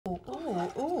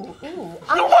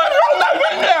Hey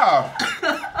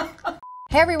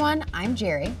everyone, I'm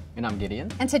Jeri. And I'm Gideon.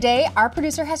 And today, our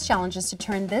producer has challenged us to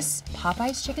turn this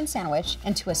Popeyes chicken sandwich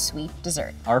into a sweet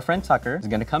dessert. Our friend Tucker is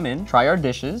gonna come in, try our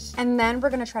dishes. And then we're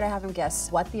gonna try to have him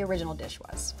guess what the original dish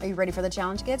was. Are you ready for the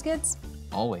challenge, kids?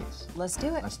 Always. Let's do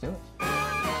it. Let's do it.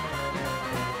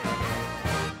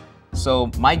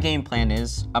 So my game plan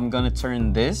is I'm gonna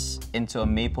turn this into a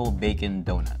maple bacon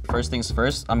donut. First things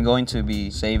first, I'm going to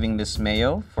be saving this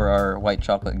mayo for our white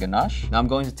chocolate ganache. Now I'm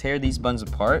going to tear these buns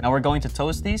apart. Now we're going to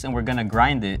toast these and we're gonna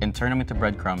grind it and turn them into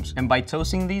breadcrumbs. And by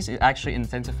toasting these, it actually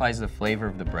intensifies the flavor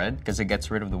of the bread because it gets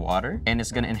rid of the water and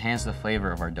it's gonna enhance the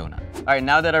flavor of our donut. All right,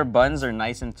 now that our buns are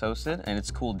nice and toasted and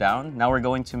it's cooled down, now we're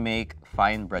going to make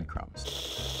fine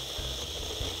breadcrumbs.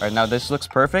 All right, now this looks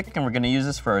perfect and we're gonna use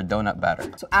this for our donut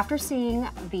batter. So after seeing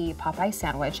the Popeye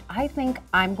sandwich, I think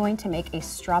I'm going to make a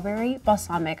strawberry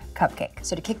balsamic cupcake.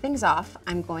 So to kick things off,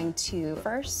 I'm going to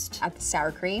first add the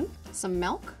sour cream, some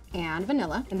milk, and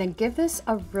vanilla, and then give this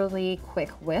a really quick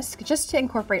whisk just to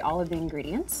incorporate all of the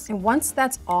ingredients. And once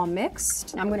that's all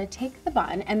mixed, I'm gonna take the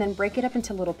bun and then break it up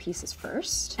into little pieces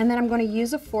first. And then I'm gonna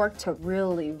use a fork to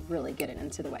really get it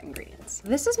into the wet ingredients.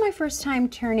 This is my first time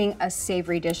turning a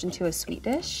savory dish into a sweet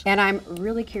dish, and I'm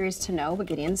really curious to know what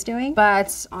Gideon's doing,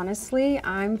 but honestly,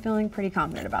 I'm feeling pretty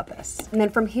confident about this. And then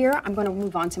from here, I'm gonna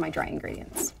move on to my dry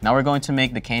ingredients. Now we're going to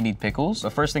make the candied pickles,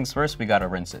 but first things first, we gotta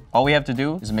rinse it. All we have to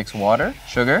do is mix water,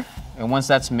 sugar, and once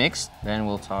that's mixed, then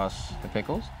we'll toss the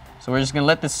pickles. So we're just gonna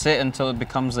let this sit until it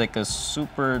becomes like a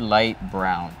super light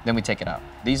brown. Then we take it out.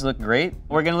 These look great.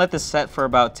 We're gonna let this set for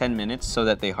about 10 minutes so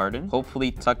that they harden. Hopefully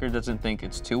Tucker doesn't think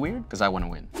it's too weird because I wanna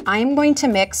win. I'm going to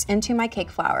mix into my cake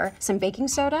flour some baking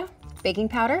soda, baking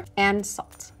powder, and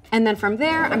salt. And then from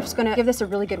there, I'm just gonna give this a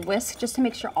really good whisk just to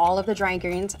make sure all of the dry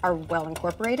ingredients are well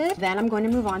incorporated. Then I'm going to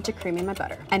move on to creaming my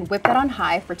butter and whip that on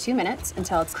high for 2 minutes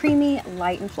until it's creamy,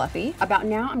 light, and fluffy. About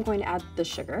now, I'm going to add the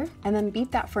sugar and then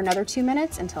beat that for another 2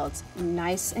 minutes until it's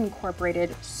nice,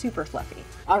 incorporated, super fluffy.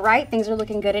 All right, things are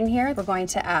looking good in here. We're going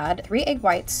to add 3 egg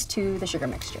whites to the sugar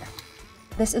mixture.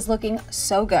 This is looking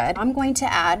so good. I'm going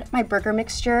to add my burger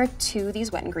mixture to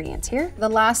these wet ingredients here. The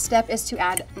last step is to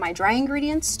add my dry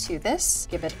ingredients to this.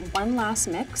 Give it one last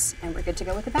mix and we're good to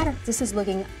go with the batter. This is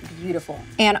looking beautiful.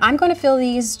 And I'm going to fill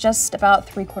these just about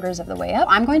 3/4 of the way up.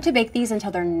 I'm going to bake these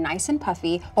until they're nice and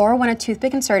puffy or when a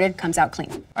toothpick inserted comes out clean.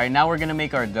 All right, now we're gonna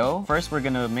make our dough. First, we're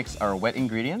gonna mix our wet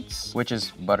ingredients, which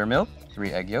is buttermilk,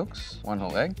 3 egg yolks, 1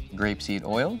 whole egg, grapeseed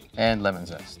oil, and lemon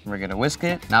zest. We're gonna whisk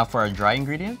it. Now for our dry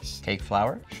ingredients, cake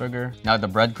flour, sugar. Now the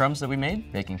breadcrumbs that we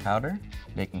made, baking powder,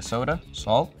 baking soda,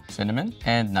 salt, cinnamon,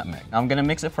 and nutmeg. Now I'm gonna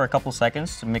mix it for a couple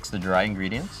seconds to mix the dry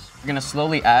ingredients. We're gonna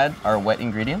slowly add our wet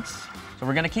ingredients. So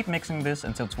we're gonna keep mixing this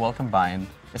until it's well combined.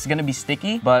 It's gonna be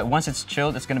sticky, but once it's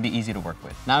chilled, it's gonna be easy to work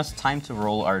with. Now it's time to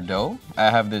roll our dough. I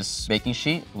have this baking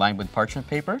sheet lined with parchment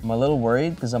paper. I'm a little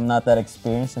worried because I'm not that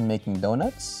experienced in making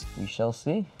donuts. We shall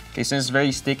see. Okay, since it's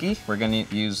very sticky, we're gonna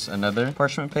use another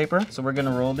parchment paper. So we're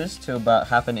gonna roll this to about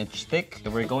 1/2 inch thick. So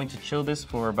we're going to chill this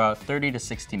for about 30 to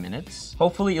 60 minutes.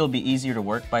 Hopefully it'll be easier to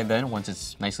work by then once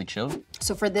it's nicely chilled.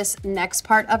 So for this next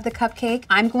part of the cupcake,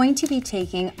 I'm going to be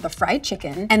taking the fried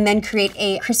chicken and then create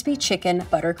a crispy chicken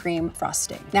buttercream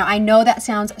frosting. Now I know that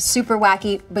sounds super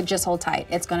wacky, but just hold tight.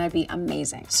 It's gonna be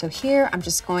amazing. So here, I'm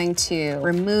just going to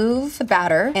remove the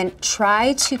batter and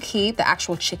try to keep the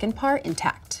actual chicken part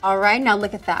intact. All right, now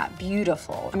look at that,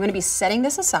 beautiful. I'm gonna be setting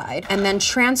this aside and then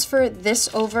transfer this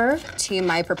over to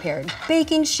my prepared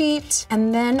baking sheet.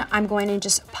 And then I'm going to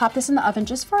just pop this in the oven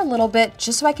just for a little bit,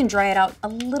 just so I can dry it out a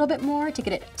little bit more to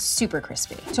get it super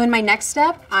crispy. So in my next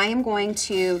step, I am going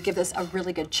to give this a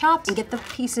really good chop and get the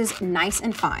pieces nice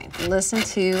and fine. Listen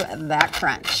to that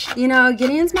crunch. You know,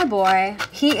 Gideon's my boy.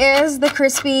 He is the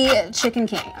crispy chicken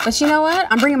king. But you know what?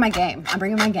 I'm bringing my game.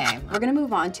 We're gonna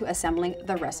move on to assembling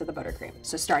the rest of the buttercream.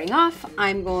 So starting off,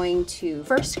 I'm going to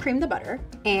first cream the butter.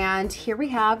 And here we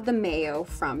have the mayo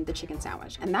from the chicken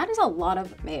sandwich. And that is a lot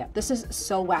of mayo. This is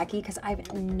so wacky because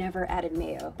I've never added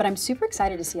mayo, but I'm super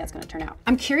excited to see how it's gonna turn out.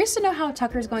 I'm curious to know how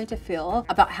Tucker's going to feel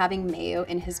about having mayo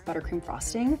in his buttercream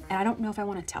frosting. And I don't know if I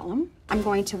wanna tell him. I'm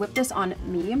going to whip this on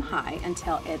medium-high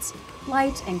until it's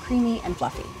light and creamy and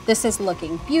fluffy. This is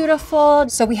looking beautiful.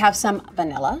 So we have some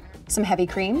vanilla, some heavy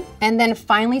cream, and then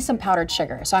finally some powdered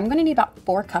sugar. So I'm gonna need about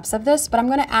 4 cups of this, but I'm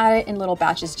gonna add it in little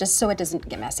batches just so it doesn't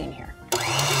get messy in here.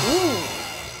 Ooh.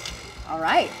 All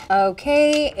right,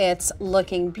 okay, it's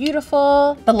looking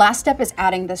beautiful. The last step is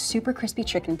adding the super crispy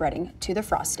chicken breading to the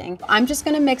frosting. I'm just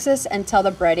gonna mix this until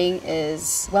the breading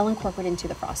is well incorporated into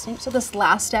the frosting. So this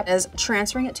last step is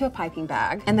transferring it to a piping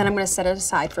bag, and then I'm gonna set it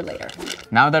aside for later.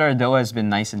 Now that our dough has been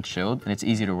nice and chilled and it's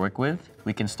easy to work with,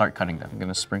 we can start cutting them. I'm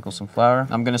gonna sprinkle some flour.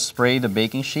 I'm gonna spray the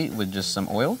baking sheet with just some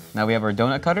oil. Now we have our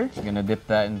donut cutter. We're gonna dip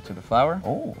that into the flour.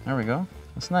 Oh, there we go.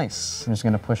 That's nice. I'm just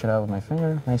gonna push it out with my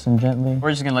finger, nice and gently.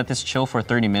 We're just gonna let this chill for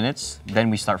 30 minutes, then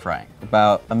we start frying.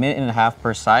 About 1.5 minutes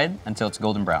per side until it's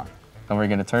golden brown. Then we're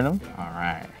gonna turn them. All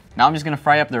right. Now I'm just gonna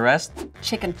fry up the rest.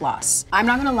 Chicken floss. I'm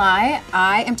not gonna lie,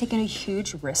 I am taking a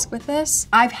huge risk with this.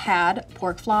 I've had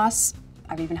pork floss,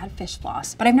 I've even had fish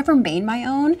floss, but I've never made my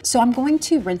own. So I'm going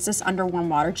to rinse this under warm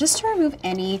water just to remove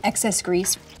any excess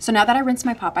grease. So now that I rinsed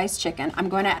my Popeyes chicken, I'm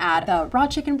going to add the raw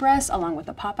chicken breast along with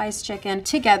the Popeyes chicken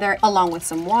together along with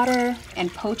some water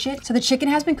and poach it. So the chicken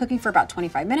has been cooking for about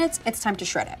 25 minutes. It's time to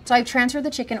shred it. So I've transferred the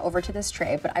chicken over to this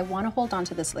tray, but I want to hold on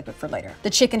to this liquid for later. The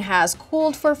chicken has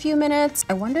cooled for a few minutes.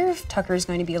 I wonder if Tucker is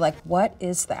going to be like, what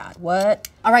is that? What?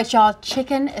 All right, y'all,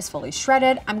 chicken is fully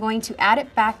shredded. I'm going to add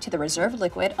it back to the reserved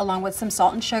liquid along with some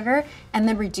salt and sugar and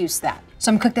then reduce that. So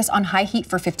I'm gonna cook this on high heat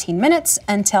for 15 minutes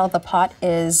until the pot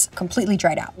is completely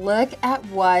dried out. Look at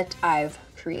what I've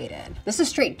created. This is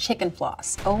straight chicken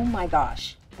floss. Oh my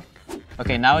gosh.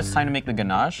 Okay, now it's time to make the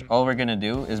ganache. All we're gonna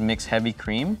do is mix heavy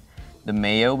cream, the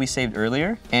mayo we saved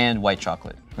earlier, and white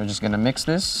chocolate. We're just gonna mix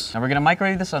this. And we're gonna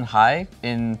microwave this on high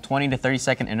in 20 to 30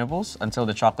 second intervals until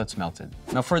the chocolate's melted.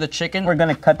 Now for the chicken, we're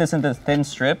gonna cut this into thin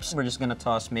strips. We're just gonna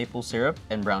toss maple syrup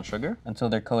and brown sugar until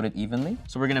they're coated evenly.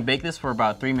 So we're gonna bake this for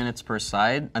about 3 minutes per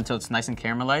side until it's nice and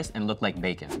caramelized and look like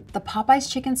bacon. The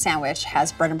Popeyes Chicken Sandwich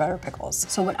has bread and butter pickles.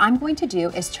 So what I'm going to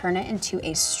do is turn it into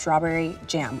a strawberry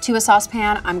jam. To a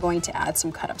saucepan, I'm going to add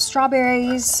some cut up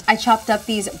strawberries. I chopped up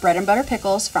these bread and butter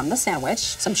pickles from the sandwich,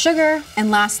 some sugar,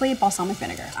 and lastly, balsamic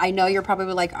vinegar. I know you're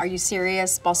probably like, are you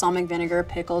serious? Balsamic vinegar,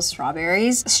 pickles,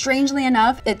 strawberries. Strangely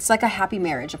enough, it's like a happy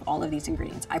marriage of all of these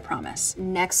ingredients, I promise.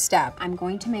 Next step, I'm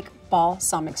going to make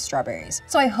balsamic strawberries.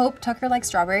 So I hope Tucker likes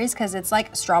strawberries because it's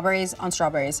like strawberries on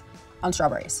strawberries on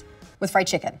strawberries. With fried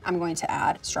chicken, I'm going to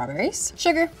add strawberries,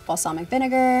 sugar, balsamic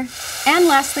vinegar, and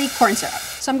lastly, corn syrup.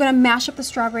 So I'm gonna mash up the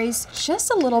strawberries just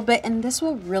a little bit, and this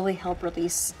will really help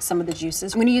release some of the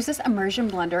juices. I'm gonna use this immersion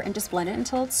blender and just blend it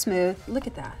until it's smooth. Look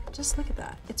at that, just look at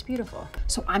that. It's beautiful.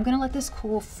 So I'm gonna let this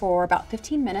cool for about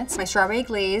 15 minutes. My strawberry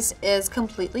glaze is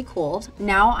completely cooled.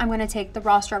 Now I'm gonna take the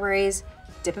raw strawberries,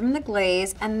 dip them in the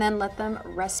glaze, and then let them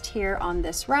rest here on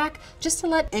this rack just to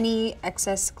let any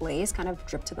excess glaze kind of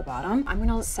drip to the bottom. I'm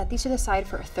gonna set these to the side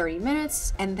for 30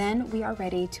 minutes, and then we are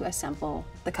ready to assemble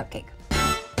the cupcake.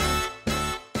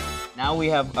 Now we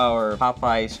have our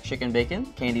Popeyes chicken bacon,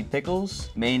 candied pickles,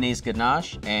 mayonnaise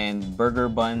ganache, and burger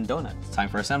bun donut. It's time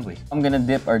for assembly. I'm gonna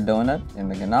dip our donut in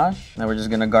the ganache. Now we're just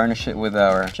gonna garnish it with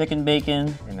our chicken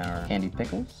bacon and our candied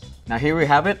pickles. Now here we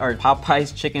have it, our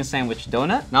Popeyes chicken sandwich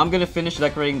donut. Now I'm gonna finish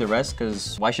decorating the rest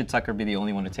because why should Tucker be the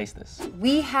only one to taste this?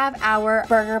 We have our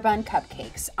burger bun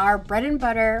cupcakes, our bread and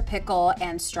butter pickle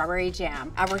and strawberry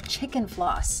jam, our chicken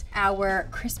floss, our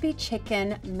crispy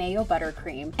chicken mayo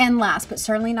buttercream, and last but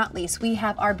certainly not least, we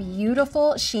have our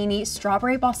beautiful sheeny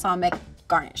strawberry balsamic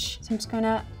garnish. So I'm just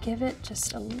gonna give it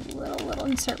just a little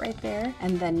insert right there.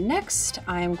 And then next,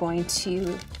 I am going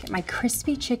to get my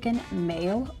crispy chicken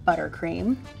mayo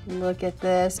buttercream. Look at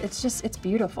this, it's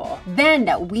beautiful.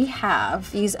 Then we have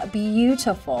these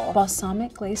beautiful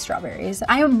balsamic glazed strawberries.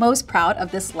 I am most proud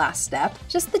of this last step.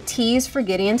 Just the tease for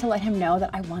Gideon to let him know that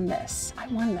I won this. I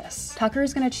won this. Tucker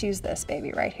is gonna choose this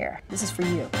baby right here. This is for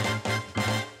you.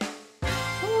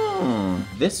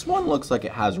 This one looks like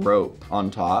it has rope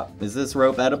on top. Is this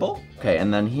rope edible? Okay,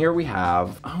 and then here we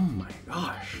have, oh my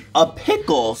gosh, a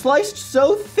pickle sliced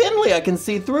so thinly I can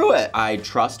see through it. I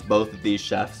trust both of these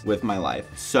chefs with my life,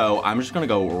 so I'm just gonna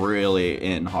go really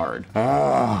in hard.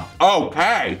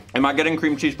 Okay, am I getting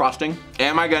cream cheese frosting?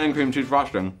 Am I getting cream cheese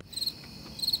frosting?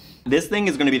 This thing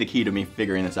is gonna be the key to me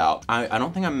figuring this out. I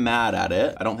don't think I'm mad at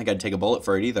it. I don't think I'd take a bullet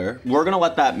for it either. We're gonna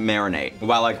let that marinate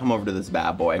while I come over to this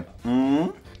bad boy.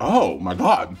 Oh my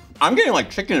God. I'm getting like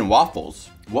chicken and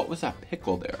waffles. What was that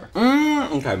pickle there?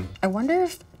 Okay. I wonder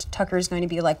if Tucker's going to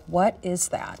be like, what is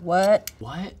that? What?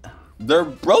 They're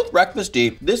both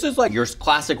breakfasty. This is like your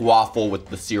classic waffle with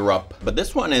the syrup, but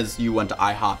this one is, you went to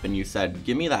IHOP and you said,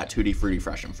 give me that Tutti Frutti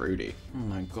Fresh and Fruity. Oh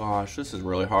my gosh, this is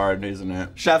really hard, isn't it?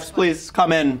 Chefs, please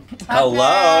come in.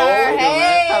 Hello.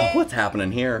 Hey. What's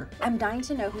happening here? I'm dying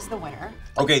to know who's the winner.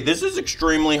 Okay, this is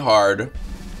extremely hard.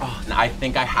 Oh, and I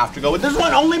think I have to go with this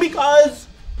one only because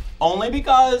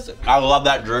I love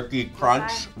that jerky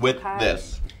crunch with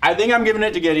this. I think I'm giving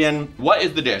it to Gideon. What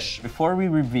is the dish? Before we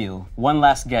reveal, one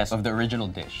last guess of the original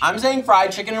dish. I'm saying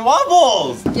fried chicken and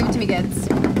waffles. Give it to me, Gids.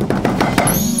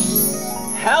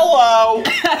 Hello!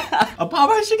 A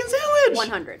Popeyes chicken sandwich!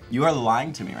 100. You are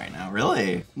lying to me right now,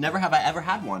 really. Never have I ever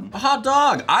had one. A hot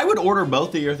dog! I would order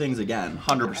both of your things again,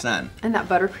 100%. And that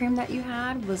buttercream that you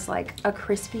had was like a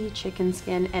crispy chicken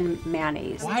skin and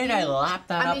mayonnaise. Why did I lap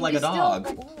that up like a dog?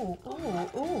 Ooh,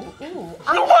 ooh, ooh, ooh.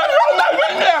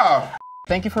 What in there?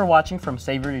 Thank you for watching From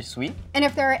Savory to Sweet. And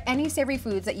if there are any savory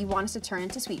foods that you want us to turn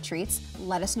into sweet treats,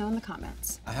 let us know in the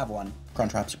comments. I have one.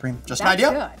 Crunchwrap Supreme. Just That's an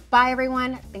idea. good. Bye,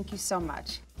 everyone. Thank you so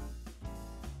much.